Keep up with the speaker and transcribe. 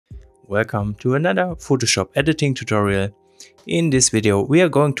welcome to another Photoshop editing tutorial. In this video we are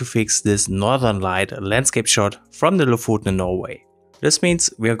going to fix this northern light landscape shot from the Lofoten in Norway. This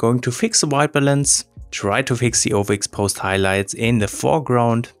means we are going to fix the white balance, try to fix the overexposed highlights in the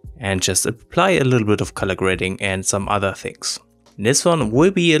foreground and just apply a little bit of color grading and some other things. This one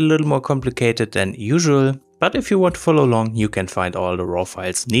will be a little more complicated than usual, but if you want to follow along you can find all the raw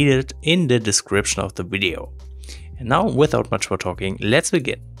files needed in the description of the video. And now, without much more talking, let's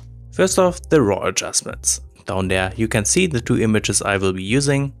begin. First off, the raw adjustments. Down there you can see the two images I will be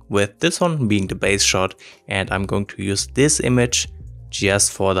using, with this one being the base shot, and I'm going to use this image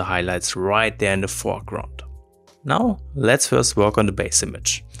just for the highlights right there in the foreground. Now let's first work on the base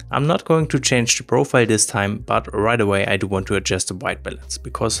image. I'm not going to change the profile this time, but right away I do want to adjust the white balance,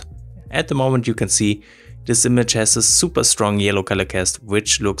 because at the moment you can see this image has a super strong yellow color cast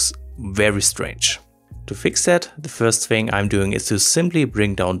which looks very strange. To fix that, the first thing I'm doing is to simply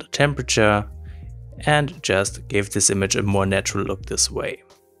bring down the temperature and just give this image a more natural look this way.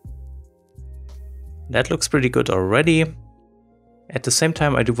 That looks pretty good already. At the same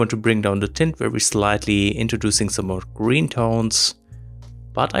time I do want to bring down the tint very slightly, introducing some more green tones,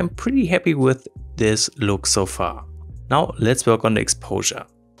 but I'm pretty happy with this look so far. Now let's work on the exposure.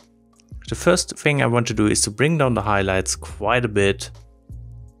 The first thing I want to do is to bring down the highlights quite a bit,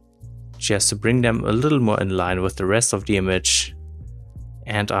 just to bring them a little more in line with the rest of the image.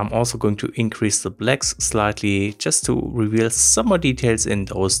 And I'm also going to increase the blacks slightly just to reveal some more details in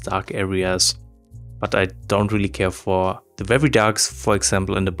those dark areas. But I don't really care for the very darks, for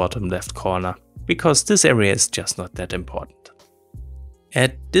example in the bottom left corner, because this area is just not that important.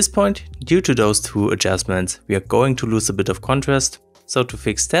 At this point, due to those two adjustments, we are going to lose a bit of contrast. So to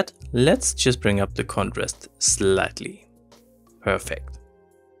fix that, let's just bring up the contrast slightly. Perfect.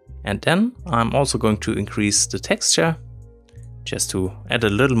 And then I'm also going to increase the texture just to add a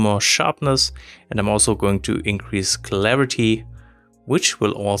little more sharpness, and I'm also going to increase clarity, which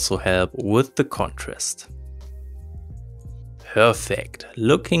will also help with the contrast. Perfect,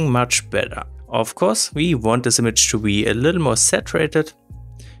 looking much better. Of course, we want this image to be a little more saturated,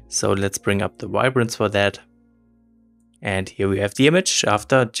 so let's bring up the vibrance for that. And here we have the image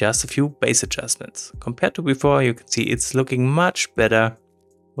after just a few base adjustments. Compared to before, you can see it's looking much better,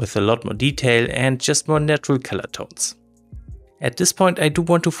 with a lot more detail and just more natural color tones. At this point I do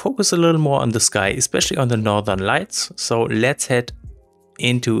want to focus a little more on the sky, especially on the northern lights, so let's head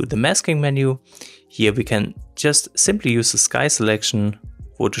into the masking menu. Here we can just simply use the sky selection.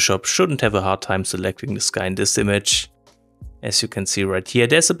 Photoshop shouldn't have a hard time selecting the sky in this image. As you can see right here,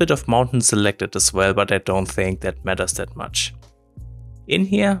 there's a bit of mountain selected as well, but I don't think that matters that much. In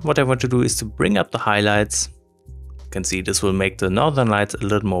here what I want to do is to bring up the highlights. You can see this will make the northern lights a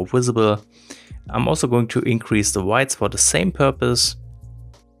little more visible. I'm also going to increase the whites for the same purpose.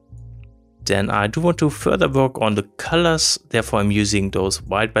 Then I do want to further work on the colors, therefore I'm using those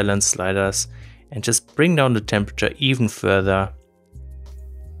white balance sliders and just bring down the temperature even further,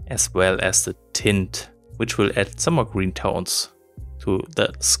 as well as the tint, which will add some more green tones to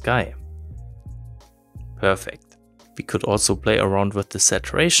the sky. Perfect. We could also play around with the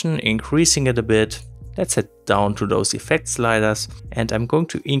saturation, increasing it a bit. Let's head down to those effect sliders, and I'm going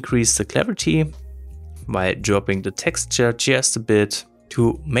to increase the clarity while dropping the texture just a bit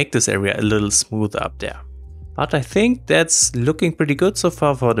to make this area a little smoother up there. But I think that's looking pretty good so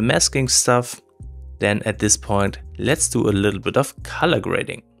far for the masking stuff. Then at this point, let's do a little bit of color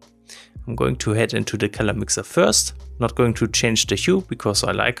grading. I'm going to head into the color mixer first. Not going to change the hue because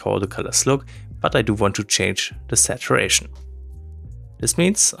I like how the colors look, but I do want to change the saturation. This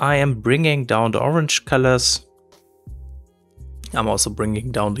means I am bringing down the orange colors. I'm also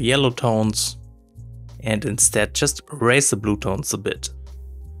bringing down the yellow tones and instead just raise the blue tones a bit.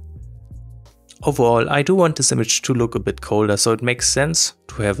 Overall, I do want this image to look a bit colder, so it makes sense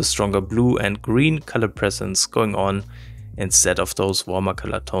to have a stronger blue and green color presence going on instead of those warmer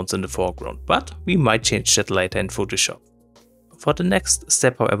color tones in the foreground, but we might change that later in Photoshop. For the next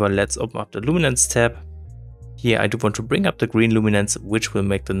step, however, let's open up the luminance tab. Here I do want to bring up the green luminance, which will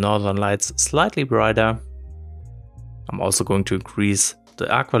make the northern lights slightly brighter. I'm also going to increase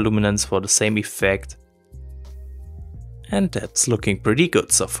the aqua luminance for the same effect. And that's looking pretty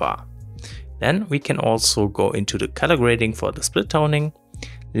good so far. Then we can also go into the color grading for the split toning.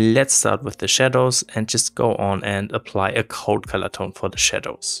 Let's start with the shadows and just go on and apply a cold color tone for the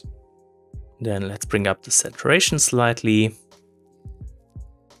shadows. Then let's bring up the saturation slightly.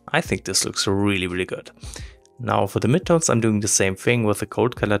 I think this looks really good. Now for the midtones I'm doing the same thing with a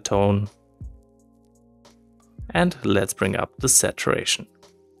cold color tone. And let's bring up the saturation.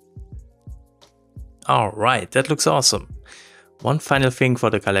 Alright, that looks awesome. One final thing for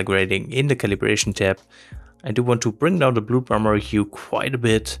the color grading in the calibration tab, I do want to bring down the blue primary hue quite a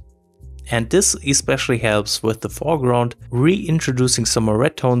bit. And this especially helps with the foreground, reintroducing some more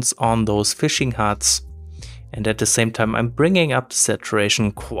red tones on those fishing huts. And at the same time, I'm bringing up the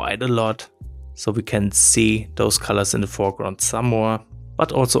saturation quite a lot, so we can see those colors in the foreground some more,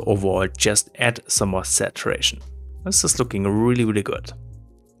 but also overall just add some more saturation. This is looking really, really good.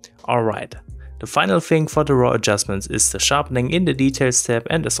 Alright, the final thing for the raw adjustments is the sharpening in the details tab,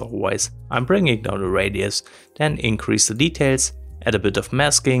 and as always, I'm bringing down the radius, then increase the details, add a bit of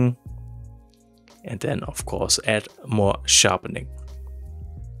masking, and then of course add more sharpening.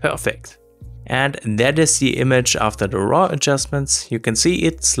 Perfect. And that is the image after the raw adjustments. You can see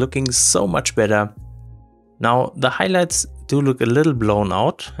it's looking so much better. Now the highlights do look a little blown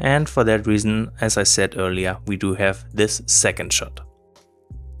out, and for that reason, as I said earlier, we do have this second shot.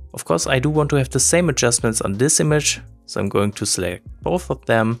 Of course, I do want to have the same adjustments on this image, so I'm going to select both of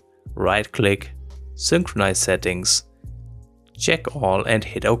them, right click, synchronize settings, check all and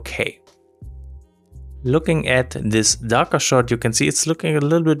hit OK. Looking at this darker shot, you can see it's looking a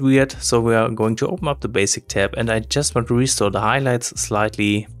little bit weird, so we are going to open up the basic tab, and I just want to restore the highlights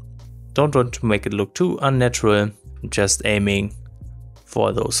slightly. Don't want to make it look too unnatural, just aiming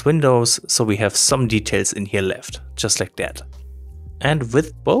for those windows so we have some details in here left, just like that. And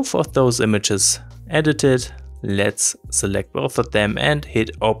with both of those images edited, let's select both of them and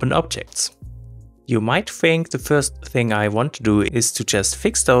hit Open Objects. You might think the first thing I want to do is to just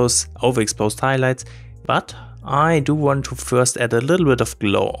fix those overexposed highlights, but I do want to first add a little bit of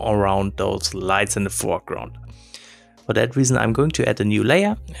glow around those lights in the foreground. For that reason, I'm going to add a new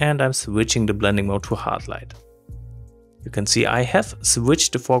layer, and I'm switching the blending mode to hard light. You can see I have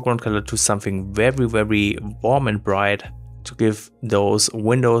switched the foreground color to something very, very warm and bright to give those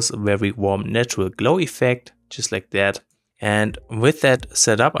windows a very warm natural glow effect, just like that. And with that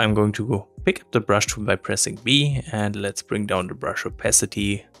set up, I'm going to pick up the brush tool by pressing B, and let's bring down the brush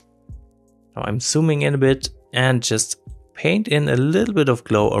opacity. Now I'm zooming in a bit and just paint in a little bit of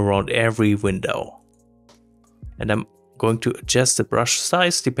glow around every window. And I'm going to adjust the brush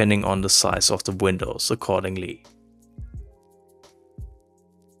size depending on the size of the windows accordingly.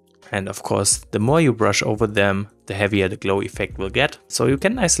 And of course, the more you brush over them, the heavier the glow effect will get, so you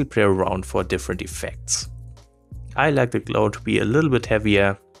can nicely play around for different effects. I like the glow to be a little bit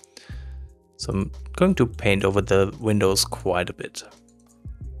heavier, so I'm going to paint over the windows quite a bit.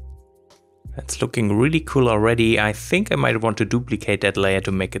 It's looking really cool already. I think I might want to duplicate that layer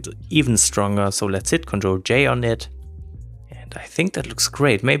to make it even stronger, so let's hit Ctrl J on it. And I think that looks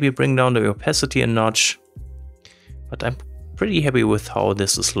great. Maybe bring down the opacity a notch, but I'm pretty happy with how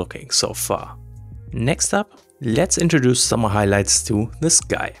this is looking so far. Next up, let's introduce some highlights to the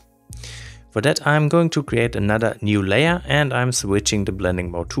sky. For that, I'm going to create another new layer, and I'm switching the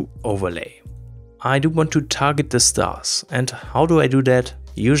blending mode to overlay. I do want to target the stars, and how do I do that?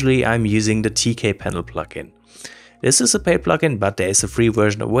 Usually I'm using the TK panel plugin. This is a paid plugin, but there is a free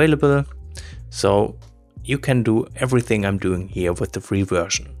version available, so you can do everything I'm doing here with the free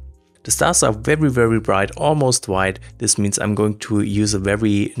version. The stars are very, very bright, almost white. This means I'm going to use a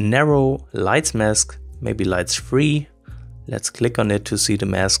very narrow lights mask, maybe lights 3. Let's click on it to see the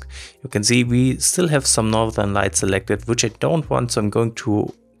mask. You can see we still have some northern lights selected, which I don't want, so I'm going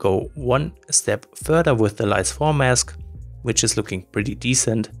to go one step further with the lights 4 mask, which is looking pretty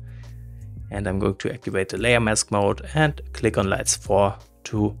decent. And I'm going to activate the layer mask mode and click on lights 4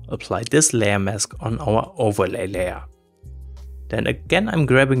 to apply this layer mask on our overlay layer. Then again, I'm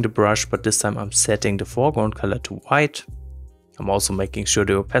grabbing the brush, but this time I'm setting the foreground color to white. I'm also making sure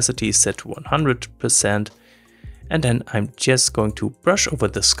the opacity is set to 100%. And then I'm just going to brush over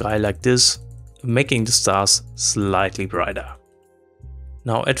the sky like this, making the stars slightly brighter.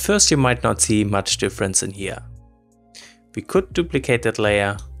 Now at first you might not see much difference in here. We could duplicate that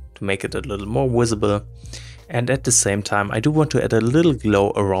layer to make it a little more visible. And at the same time, I do want to add a little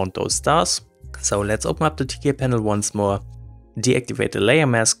glow around those stars. So let's open up the TK panel once more, deactivate the layer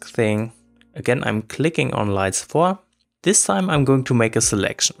mask thing. Again, I'm clicking on lights 4. This time I'm going to make a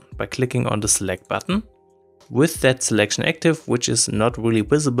selection by clicking on the select button. With that selection active, which is not really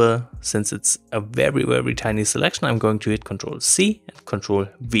visible since it's a very, very tiny selection, I'm going to hit Ctrl C and Ctrl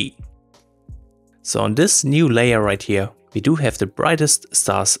V. So on this new layer right here, we do have the brightest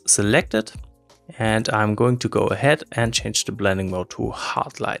stars selected, and I'm going to go ahead and change the blending mode to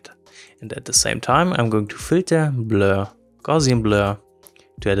hard light. And at the same time, I'm going to filter, blur, Gaussian blur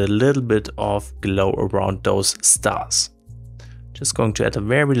to add a little bit of glow around those stars. Just going to add a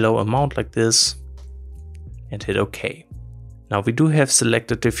very low amount like this and hit OK. Now we do have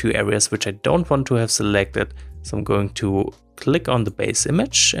selected a few areas which I don't want to have selected, so I'm going to click on the base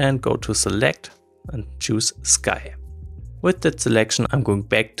image and go to select and choose sky. With that selection, I'm going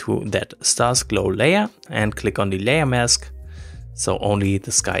back to that stars glow layer and click on the layer mask. So only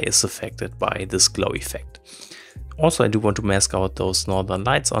the sky is affected by this glow effect. Also, I do want to mask out those northern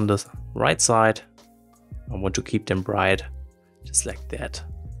lights on the right side. I want to keep them bright, just like that.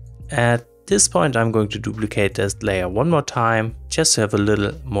 At this point, I'm going to duplicate this layer one more time, just to have a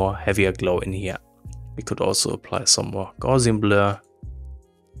little more heavier glow in here. We could also apply some more Gaussian blur,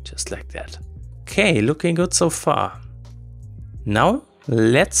 just like that. Okay, looking good so far. Now,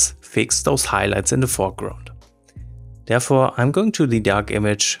 let's fix those highlights in the foreground. Therefore, I'm going to the dark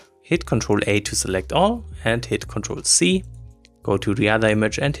image, hit Ctrl A to select all, and hit Ctrl C, go to the other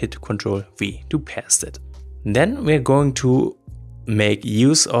image and hit Ctrl V to paste it. Then we're going to make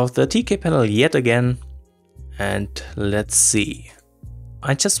use of the TK panel yet again, and let's see.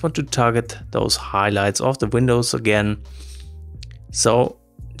 I just want to target those highlights of the windows again. So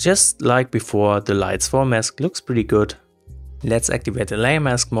just like before, the lights 4 mask looks pretty good. Let's activate the layer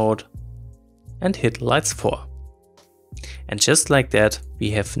mask mode and hit lights 4. And just like that,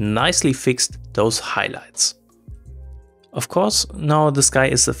 we have nicely fixed those highlights. Of course, now the sky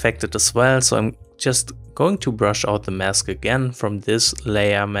is affected as well, so I'm just going to brush out the mask again from this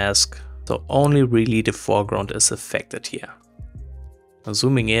layer mask. So only really the foreground is affected here. Now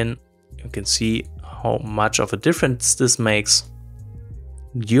zooming in, you can see how much of a difference this makes.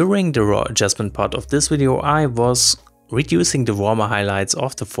 During the raw adjustment part of this video, I was reducing the warmer highlights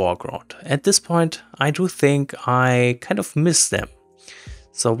of the foreground. At this point, I do think I kind of missed them.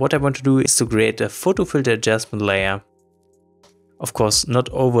 So what I want to do is to create a photo filter adjustment layer. Of course, not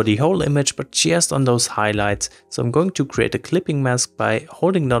over the whole image, but just on those highlights. So I'm going to create a clipping mask by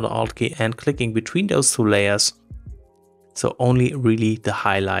holding down the Alt key and clicking between those two layers. So only really the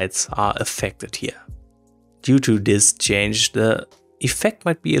highlights are affected here. Due to this change, the effect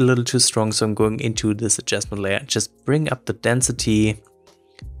might be a little too strong, so I'm going into this adjustment layer, just bring up the density,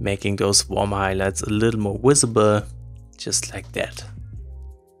 making those warm highlights a little more visible, just like that.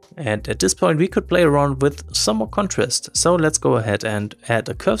 And at this point we could play around with some more contrast. So let's go ahead and add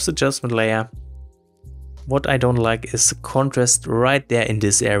a curves adjustment layer. What I don't like is the contrast right there in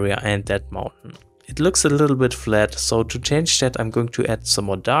this area and that mountain. It looks a little bit flat, so to change that I'm going to add some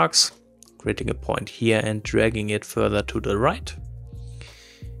more darks, creating a point here and dragging it further to the right.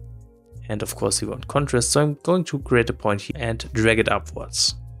 And of course we want contrast, so I'm going to create a point here and drag it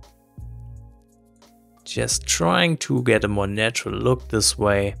upwards. Just trying to get a more natural look this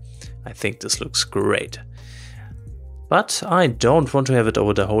way. I think this looks great. But I don't want to have it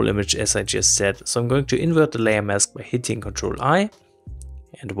over the whole image as I just said, so I'm going to invert the layer mask by hitting Ctrl I.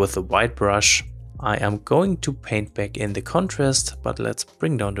 And with the white brush, I am going to paint back in the contrast, but let's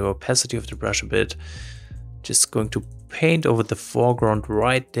bring down the opacity of the brush a bit. Just going to paint over the foreground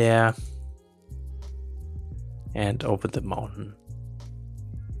right there. And over the mountain.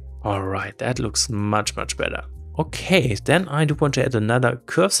 Alright, that looks much better. Okay, then I do want to add another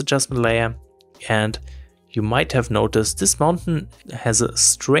curves adjustment layer, and you might have noticed this mountain has a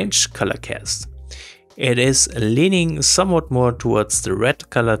strange color cast. It is leaning somewhat more towards the red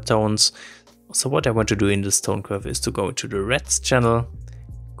color tones. So what I want to do in this tone curve is to go into the reds channel,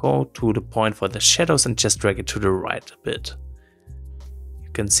 go to the point for the shadows and just drag it to the right a bit. You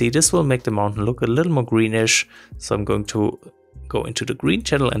can see this will make the mountain look a little more greenish, so I'm going to go into the green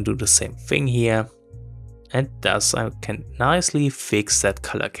channel and do the same thing here, and thus I can nicely fix that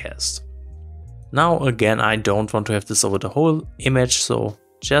color cast. Now again, I don't want to have this over the whole image, so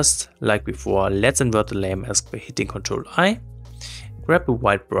just like before, let's invert the layer mask by hitting Ctrl I, grab a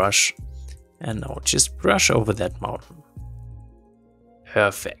white brush, and now just brush over that mountain.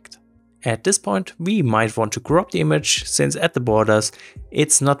 Perfect. At this point we might want to crop the image, since at the borders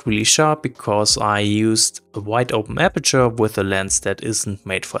it's not really sharp because I used a wide open aperture with a lens that isn't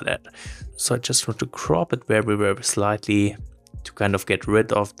made for that. So I just want to crop it very slightly to kind of get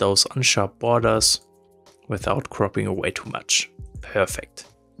rid of those unsharp borders without cropping away too much. Perfect.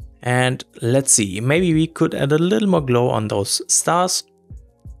 And let's see, maybe we could add a little more glow on those stars.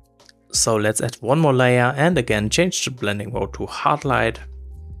 So let's add one more layer and again change the blending mode to hard light.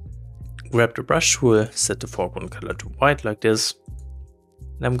 Grab the brush tool, set the foreground color to white like this.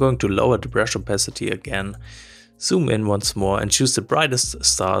 And I'm going to lower the brush opacity again, zoom in once more and choose the brightest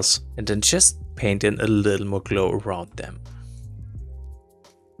stars, and then just paint in a little more glow around them.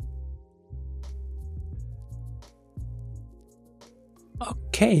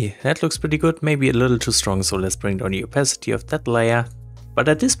 Okay, that looks pretty good, maybe a little too strong, so let's bring down the opacity of that layer. But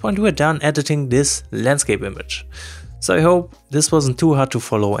at this point we're done editing this landscape image. So I hope this wasn't too hard to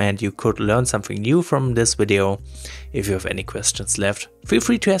follow and you could learn something new from this video. If you have any questions left, feel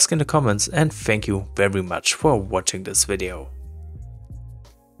free to ask in the comments, and thank you very much for watching this video.